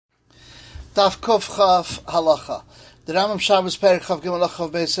Daf Kuf Chaf Halacha. The Rambam Shabbos Perek Chav Gimel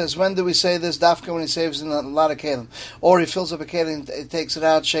Chav Beis says, when do we say this? Dafka when he saves in a lot of kelim, or he fills up a kelim, takes it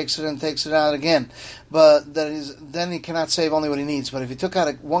out, shakes it, and takes it out again. But then he cannot save only what he needs. But if he took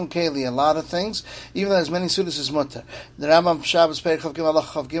out one keli, a lot of things, even though there's many sudas, is mutter. The Rambam Shabbos Perek Chav Gimel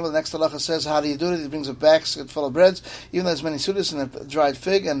Chav Gimel. The next halacha says, how do you do it? He brings a basket full of breads, even though there's many sudas and a dried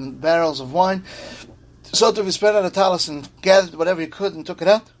fig and barrels of wine. So if he spread out a talis and gathered whatever he could and took it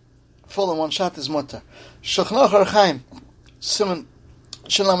out, full in one shot is mutter. Shulchan Chaim, Simon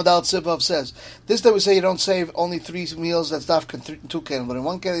Shalom Adal Tzibov says, this that we say you don't save only 3 meals, that's dafka 2 kelim, but in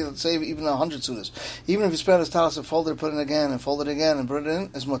 1 kelim you'll save even 100 sudas. Even if you spread his talis and fold it, put it again, and fold it again, and put it in,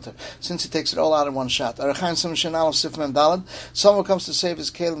 is mutter, since he takes it all out in one shot. Arachaim Simon Shanal of Sifman Dalad, someone comes to save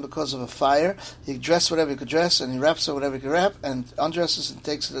his kelim because of a fire, he dresses whatever he could dress, and he wraps it whatever he could wrap, and undresses and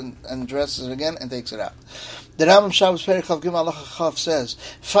takes it and dresses it again, and takes it out. The Rambam Shabbos Perek Chav Gimel Halacha Chav says,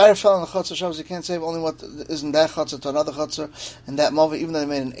 fire fell on the Chatzar Shabbos, you can't save only what is in that Chatzar to another Chatzar, and that Mova, even though they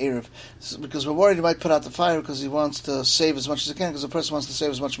made an Erev. Because we're worried he might put out the fire because he wants to save as much as he can, because the person wants to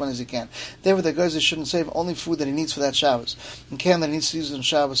save as much money as he can. Therefore, the guys, they shouldn't save only food that he needs for that Shabbos, and can that he needs to use it on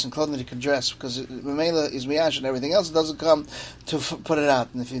Shabbos, and clothing that he can dress, because Mamela is Miyash and everything else, it doesn't come to put it out.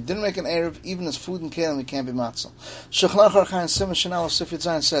 And if he didn't make an Erev, even his food and kelim, he can't be Matzah. Shulchan Aruch Simon Shanal of Sifyat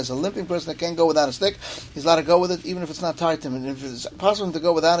Zayin says, a limping person that can't go without a stick, he's allowed to go with it, even if it's not tied to him. And if it's possible to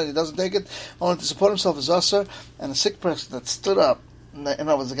go without it, he doesn't take it, only to support himself is usher, and a sick person that stood up, in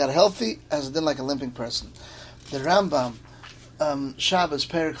other words, they got healthy, as it did like a limping person. The Rambam, Shabbos,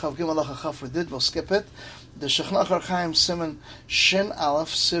 Perek Chav Gimel Halacha Chav did, we'll skip it. The Shulchan Aruch Chaim Simon Shin Aleph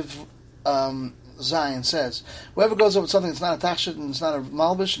Siv Zion says, whoever goes up with something that's not a tachshit and it's not a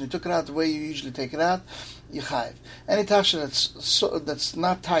malbish, and he took it out the way you usually take it out, Yechayiv. Any tachshit that's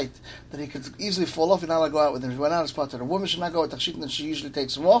not tight, that he could easily fall off, you're not allowed to go out with him. If he went out, it's part of the woman should not go with tachshit, and she usually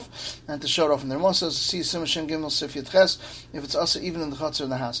takes him off, and to show it off. And the Ramah says, see Simon Shem Gimel Sif Yitches, if it's also even in the chutzner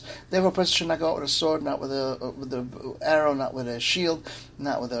in the house. Therefore, a person should not go out with a sword, not with a arrow, not with a shield,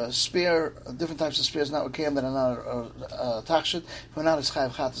 not with a spear, different types of spears, not with kam that are not tachshit. If we're not, it's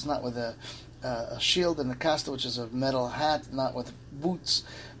chayiv chat, it's not with a shield and a kasta, which is a metal hat, not with boots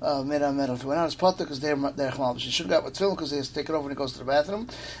made out of metal. If he went out as potter, because they're chmal, he shouldn't go out with tefillin because he has to take it off when he goes to the bathroom.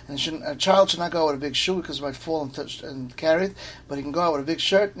 And a child should not go out with a big shoe because he might fall and touch and carry it. But he can go out with a big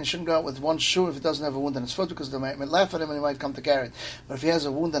shirt, and he shouldn't go out with one shoe if he doesn't have a wound on his foot, because they might laugh at him and he might come to carry it. But if he has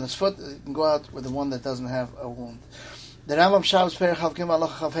a wound on his foot, he can go out with the one that doesn't have a wound. The Rambam Shabbos Perek Chav Gimel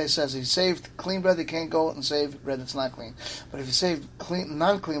Halacha Chav Hey says he saved clean bread, he can't go and save bread that's not clean. But if he saved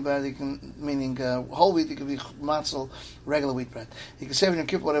non-clean bread, he can, meaning whole wheat, it could be matzel, regular wheat bread. He can save in Yom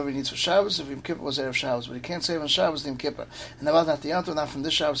Kippur whatever he needs for Shabbos, if Yom Kippur was Erev Shabbos, but he can't save on Shabbos the Yom Kippur. And about not the Yom not from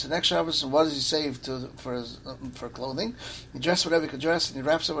this Shabbos to the next Shabbos. And what does he save for clothing? He dresses whatever he could dress, and he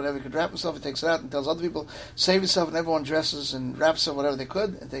wraps up whatever he could wrap himself. He takes it out and tells other people, save yourself, and everyone dresses and wraps up whatever they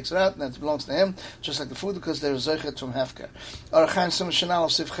could and takes it out, and that belongs to him, just like the food, because they're zeichet from hefker. Chaim Simon Shanal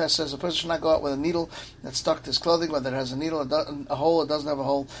of Sifches says a person should not go out with a needle that's stuck to his clothing, whether it has a needle, a hole, or doesn't have a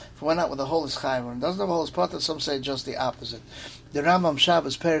hole. If it went out with a hole, it's chayiv. When it doesn't have a hole, it's potter. Some say just the opposite. The Rambam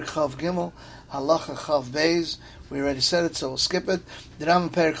Shabbos Perek Chav Gimel Halacha Chav Beis. We already said it, so we'll skip it. The Rambam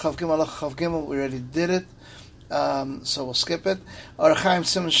Perek Chav Gimel Halacha Chav Gimel. We already did it, so we'll skip it. Or Chaim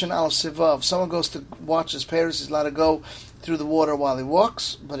Simon Shanal of Sivav. If someone goes to watch his parents, he's allowed to go through the water while he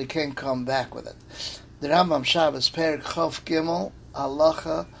walks, but he can't come back with it. The Rambam Shabbos Perek Chav Gimel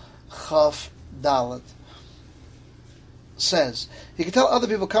Halacha Chav Dalet says he can tell other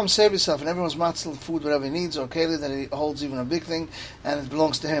people, come save yourself, and everyone's matzah food whatever he needs, or keli that he holds even a big thing, and it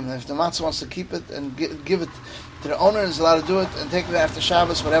belongs to him. And if the matzah wants to keep it and give it to the owner, he's allowed to do it and take it after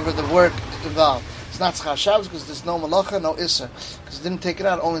Shabbos, whatever the work involved. It's not tzchar Shabbos because there's no malacha, no isser, because he didn't take it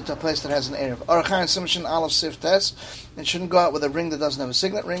out only to a place that has an erev. Arachayim Simshin Aleph Sif Tes, and shouldn't go out with a ring that doesn't have a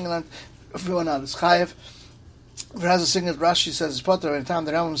signet ring on it. If you went out, it's chayiv. If it has a signet, Rashi says it's potter. In time,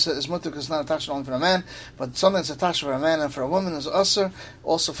 the Rambam says it's mutter because it's not attached only for a man, but something that's attached for a man and for a woman is usher,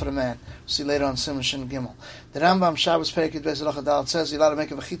 also for a man. We'll see later on Simon Shin Gimel. The Rambam Shabbos Perek Yud Beis Halacha Dalet says you're allowed to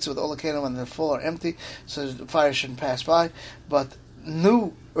make a v'chitza with all the kelim when they're full or empty, so the fire shouldn't pass by. But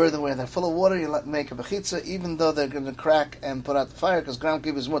new earthenware that are full of water, you make a v'chitza, even though they're going to crack and put out the fire, because ground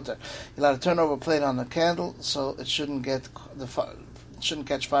keep is mutter. You're allowed to turn over a plate on the candle, so it shouldn't get the fire. Shouldn't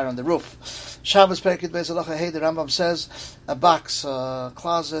catch fire on the roof. Shabbos Perek Yud Beis Halacha Hey, the Rambam says a box, a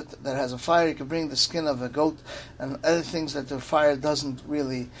closet that has a fire, you can bring the skin of a goat and other things that the fire doesn't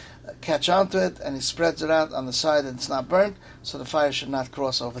really catch onto it, and he spreads it out on the side and it's not burnt, so the fire should not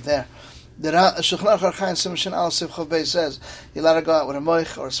cross over there. The Shulchan Aruch Chaim Siman Shin Aleph Sif Chav Beis says you let her go out with a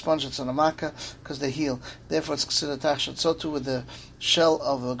moich or a sponge that's on a makkah because they heal. Therefore, it's considered tachshit. So too with the shell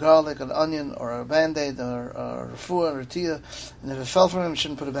of a garlic, an onion, or a band-aid, or a refuah, or a tia. And if it fell from him, you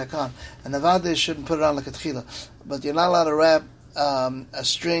shouldn't put it back on. And the vade shouldn't put it on like a tchila. But you're not allowed to wrap a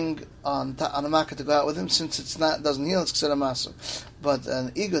string on a makkah to go out with him, since doesn't heal. It's considered massive. But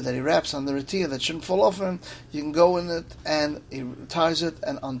an ego that he wraps on the retia that shouldn't fall off him, you can go in it and he ties it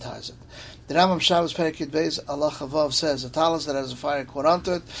and unties it. The Rambam Shabbos Perek Yud Beis Halacha Vav says a talis that has a fire caught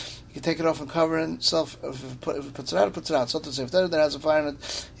onto it, you can take it off and cover it himself. If it puts it out, it puts it out. So to say, if there has a fire in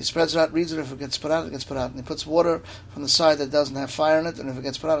it, he spreads it out, reads it. If it gets put out, it gets put out. And he puts water from the side that doesn't have fire in it, and if it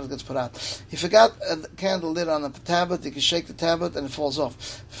gets put out, it gets put out. He forgot a candle lid on a tablet, you can shake the tablet and it falls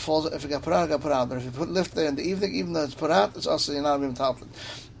off. If it got put out, it got put out. But if you lift there in the evening, even though it's put out, it's also you're not even tablet.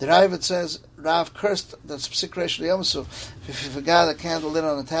 The Rav says Rav cursed that's psikresh liyomasu. If you forgot a candle lit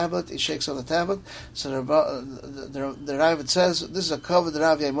on a tablet, he shakes off the tablet. So the Rav says this is a cover the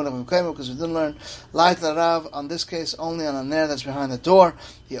Rav Yemunav because we didn't learn light the Rav on this case only on a nair that's behind the door.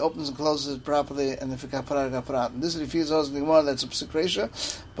 He opens and closes it properly, and if it got put out, it got put out. And this is refused also the Gemara that's a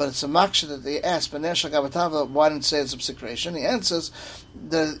psikresha, but it's a maksha that they ask B'nei Shagabatava why didn't say it's a psikresha. He answers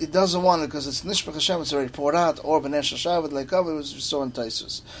that it doesn't want it because it's nishbach Hashem, it's already poured out, or B'nei Shashavat like it was so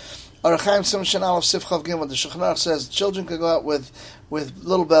entices. Arachaim Sim Shin Aleph Sif Chav Gimel. The Shulchan Aruch says children could go out with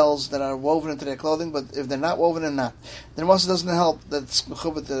little bells that are woven into their clothing, but if they're not woven, they're not. Then also doesn't help that it's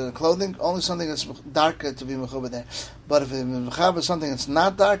mechubet the clothing. Only something that's darker to be mechubet there. But if it's mechubet something that's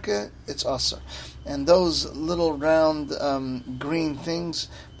not darker, it's aser. And those little round green things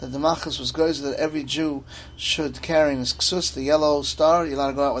that the Machas was goes that every Jew should carry in his ksus, the yellow star, you're allowed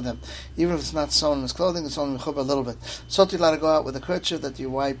to go out with them. Even if it's not sewn in his clothing, it's only mechubet a little bit. So you're allowed to go out with a kerchief that you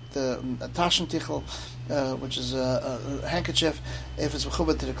wipe the tashen tichel, which is a handkerchief, if it's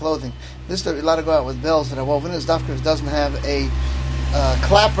mechubet to the clothing. This you're allowed to go out with bells that are woven in. This dafka it doesn't have a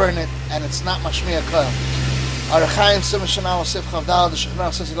clapper in it, and it's not mashmiya koil. Arachaim Siman Shin Aleph Sif Chav Dal. The Shulchan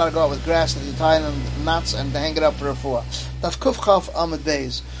Aruch says you allowed to go out with grass that you tie in knots and hang it up for a refuah. Daf Kuf Chav Amud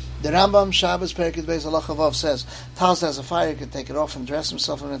Beis. The Rambam Shabbos Perek Yud Beis Halacha Vav says talis that has a fire, you can take it off and dress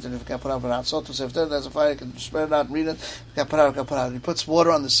himself in it, and if it got put out, put it out. So to say, if there has a fire, you can spread it out and read it. If it got put out, it got put out. He puts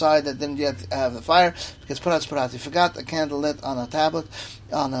water on the side that didn't yet have the fire. If it gets put out, it's put out. He forgot a candle lit on a tablet,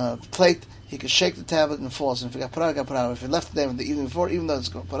 on a plate, he could shake the tablet and it falls. And if it got put out, it got put out. If it left it there in the evening before, even though it's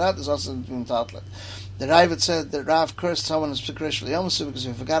put out, there's also being tablet. The Rav said that Rav cursed someone in Psikresh Liyomasu because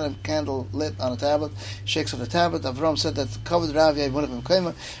if he forgot a candle lit on a tablet, shakes off the tablet. Avram said that covered Rav Yemunav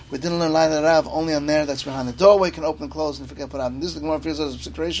Kema. We didn't learn line of Rav only on there that's behind the doorway. You can open and close and forget put out. And this is the Gemara feels as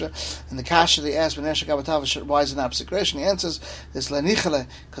Psikresh. And the kasha they asked B'nei Shagabatava why is it not Psikresh? And he answers it's lenichale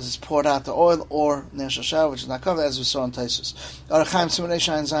because it's poured out the oil, or Neshashah, which is not covered as we saw in Taisus. Arachaim Siman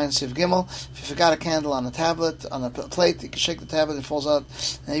Eshayin Zayin Siv Gimel. If you forgot a candle on a tablet, on a plate, you can shake the tablet, it falls out,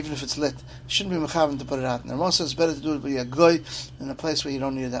 and even if it's lit, you shouldn't be mechavan to put it out. And the Ramah says it's better to do it with a goy in a place where you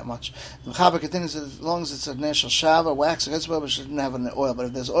don't need it that much. The mechaber continues that as long as it's a neshel shava, wax, or but it shouldn't have an oil. But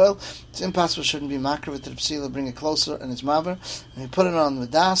if there's oil, it's impossible, it shouldn't be makriv to the psila, bring it closer, and it's maver. And you put it on the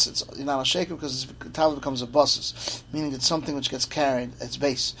das, you're not a shaker because the tablet becomes a bosses, meaning it's something which gets carried, its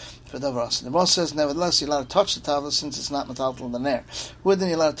base. For Davras. The Ramah says, nevertheless, you're allowed to touch the tablet since it's not metaltal in the nair. Within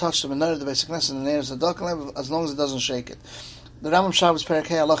you're allowed to touch the menor, the basicness in the nair is the dokan, as long as it doesn't shake it. The Rambam Shabbos Perek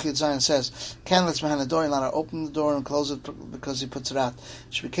Halacha Yud Zayin says, candle that's behind the door, you're allowed to open the door and close it because he puts it out. You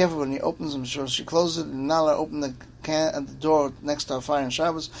should be careful when he opens them, sure she closes it, you're not allowed to open the door next to a fire in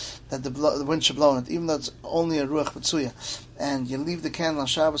Shabbos, that the wind should blow in it, even though it's only a ruach betzuya. And you leave the candle on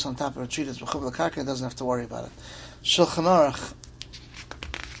Shabbos on top of a tree that's b'chuv l'karka, it doesn't have to worry about it. Shulchan Aruch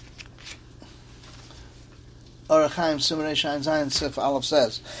Arachaim Siman Eshayin Zayin Sif Aleph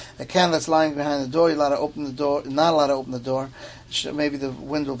says a candle that's lying behind the door, you're allowed to open the door, not allowed to open the door. Maybe the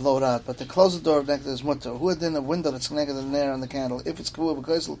wind will blow it out, but to close the door connected is mutter. Who had in a window that's connected to the nair on the candle? If it's kavua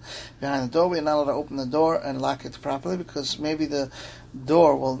b'koisel behind the door, you're not allowed to open the door and lock it properly because maybe the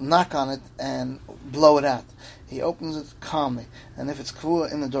door will knock on it and blow it out. He opens it calmly, and if it's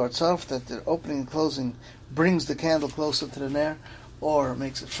kavua in the door itself, that the opening and closing brings the candle closer to the nair, or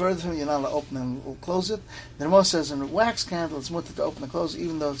makes it further from you, you're not allowed to open and close it. The Ramah says in a wax candle, it's mutter to open and close,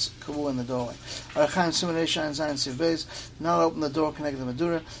 even though it's kavua in the doorway. Arachaim Siman Eshayin Zayin Siv Beis, not allowed to open the door connected to the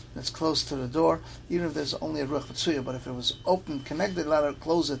Madura, that's close to the door, even if there's only a ruach betzuya, but if it was open, connected, allowed to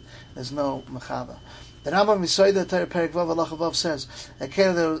close it, there's no mechava. The Rambam Misoida Torah Perek Vav Halacha Vav says a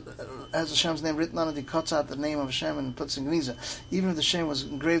keli has Hashem's name written on it. He cuts out the name of Hashem and puts in Geniza. Even if the Shem was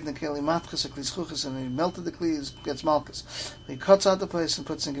engraved in the keli matchus, a kli schuchus, and he melted the kli, it gets malchus. He cuts out the place and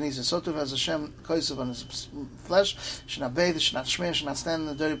puts in Geniza. So too has Hashem koisav on his flesh. Should not bathe, should not shmear, should not stand in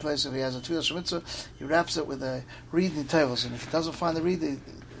the dirty place. If he has a tefillah shemitzvah, he wraps it with a reed and tevels. And if he doesn't find the reed, he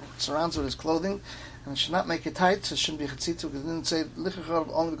surrounds it with his clothing. And should not make it tight, so it shouldn't be chatzitza, because it didn't say lichachar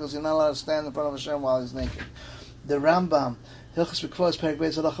only because you're not allowed to stand in front of Hashem while he's naked. The Rambam, Hilchos Mikvos Perek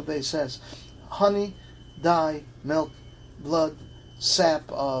Beis Halacha Beis says, honey, dye, milk, blood,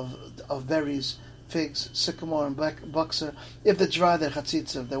 sap of berries, figs, sycamore, and buxer. If they're dry, they're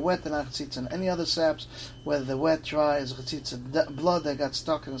chatzitza. If they're wet, they're not chatzitza. And any other saps, whether they're wet, dry, is chatzitza. Blood that got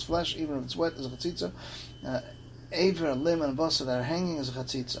stuck in his flesh, even if it's wet, is chatzitza. Aver, a limb, and a basa that are hanging is a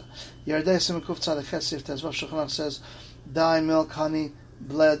chatzitza. Yardei Simikuf Tzadek Chesif Tezvav Shulchan Aruch says, dye, milk, honey,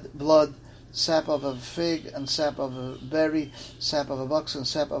 blood, sap of a fig, and sap of a berry, sap of a box, and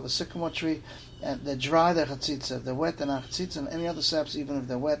sap of a sycamore tree. And they're dry, they're chatzitza. If they're wet, they're not chatzitza. And any other saps, even if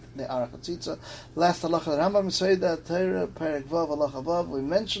they're wet, they are a chatzitza. Last halacha, the Rambam said that Torah Perek Vav Halacha Vav. We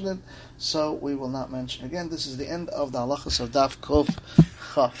mentioned it, so we will not mention it again. This is the end of the halachas of Daf Kuf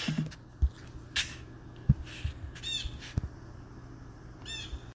Chaf.